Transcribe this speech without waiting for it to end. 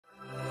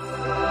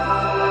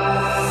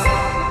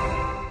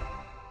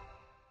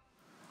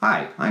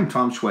I'm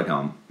Tom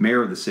Schwedhelm,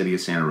 Mayor of the City of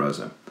Santa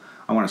Rosa.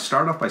 I want to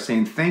start off by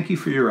saying thank you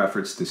for your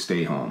efforts to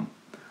stay home.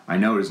 I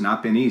know it has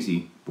not been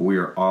easy, but we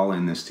are all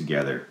in this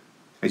together.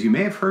 As you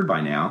may have heard by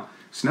now,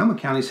 Sonoma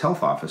County's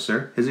Health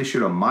Officer has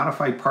issued a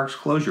modified parks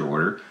closure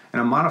order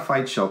and a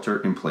modified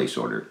shelter-in-place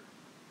order.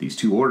 These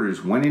two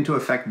orders went into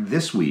effect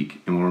this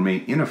week and will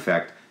remain in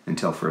effect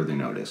until further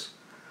notice.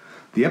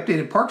 The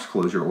updated parks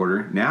closure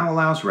order now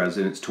allows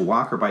residents to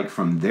walk or bike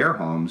from their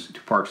homes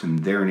to parks in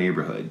their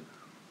neighborhood.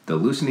 The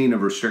loosening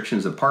of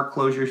restrictions of park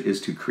closures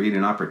is to create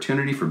an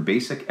opportunity for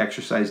basic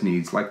exercise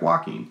needs like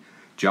walking,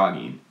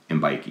 jogging,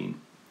 and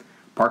biking.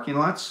 Parking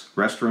lots,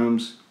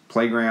 restrooms,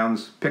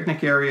 playgrounds,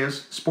 picnic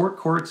areas, sport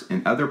courts,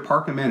 and other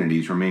park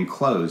amenities remain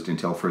closed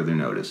until further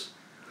notice.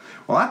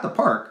 While at the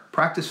park,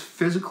 practice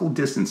physical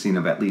distancing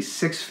of at least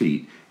 6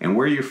 feet and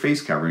wear your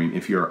face covering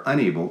if you are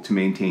unable to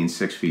maintain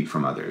 6 feet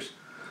from others.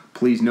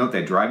 Please note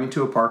that driving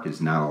to a park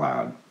is not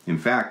allowed. In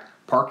fact,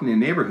 parking in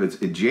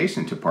neighborhoods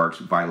adjacent to parks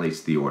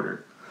violates the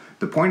order.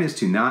 The point is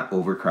to not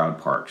overcrowd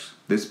parks.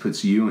 This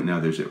puts you and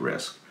others at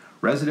risk.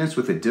 Residents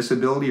with a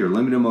disability or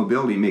limited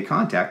mobility may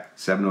contact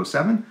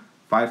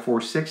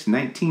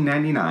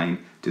 707-546-1999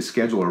 to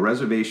schedule a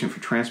reservation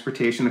for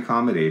transportation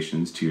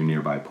accommodations to your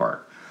nearby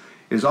park.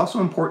 It is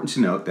also important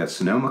to note that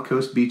Sonoma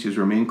Coast beaches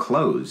remain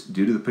closed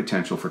due to the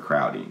potential for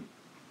crowding.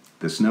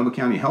 The Sonoma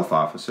County Health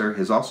Officer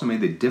has also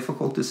made the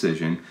difficult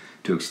decision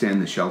to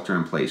extend the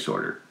shelter-in-place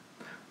order.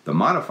 The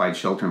modified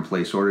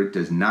shelter-in-place order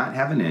does not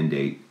have an end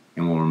date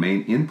and will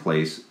remain in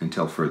place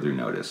until further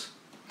notice.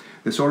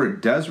 This order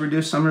does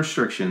reduce some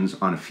restrictions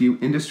on a few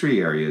industry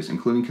areas,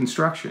 including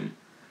construction,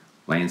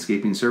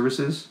 landscaping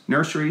services,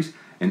 nurseries,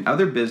 and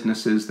other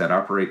businesses that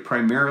operate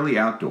primarily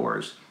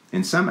outdoors,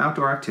 and some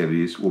outdoor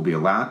activities will be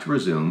allowed to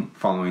resume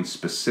following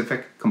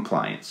specific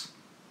compliance.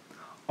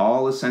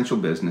 All essential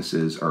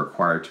businesses are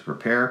required to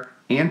prepare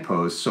and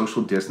post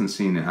social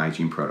distancing and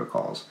hygiene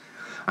protocols.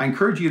 I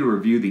encourage you to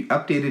review the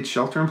updated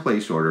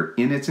shelter-in-place order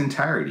in its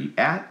entirety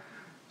at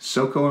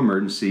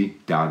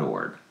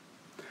socoemergency.org.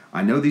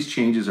 I know these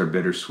changes are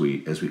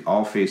bittersweet as we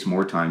all face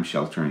more time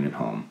sheltering at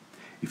home.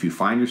 If you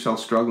find yourself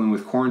struggling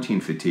with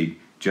quarantine fatigue,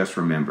 just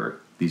remember,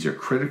 these are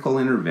critical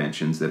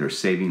interventions that are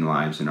saving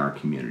lives in our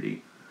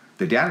community.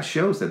 The data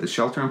shows that the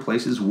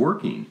shelter-in-place is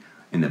working,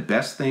 and the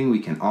best thing we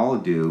can all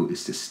do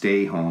is to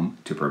stay home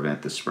to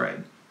prevent the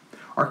spread.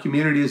 Our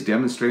community is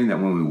demonstrating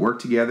that when we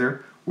work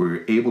together,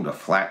 we're able to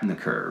flatten the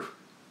curve.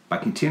 By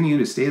continuing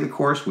to stay the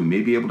course, we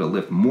may be able to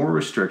lift more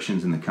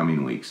restrictions in the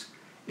coming weeks.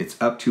 It's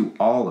up to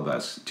all of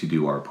us to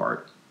do our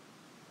part.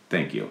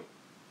 Thank you.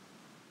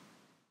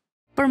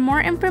 For more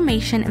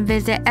information,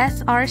 visit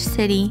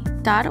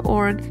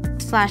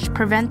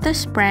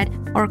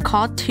srcity.org/preventthespread or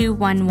call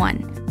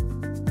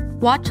 211.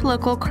 Watch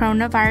local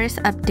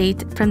coronavirus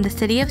updates from the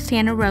City of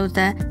Santa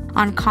Rosa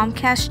on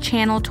Comcast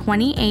Channel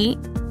 28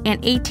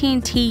 and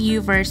AT&T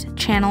UVerse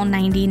Channel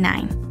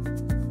 99.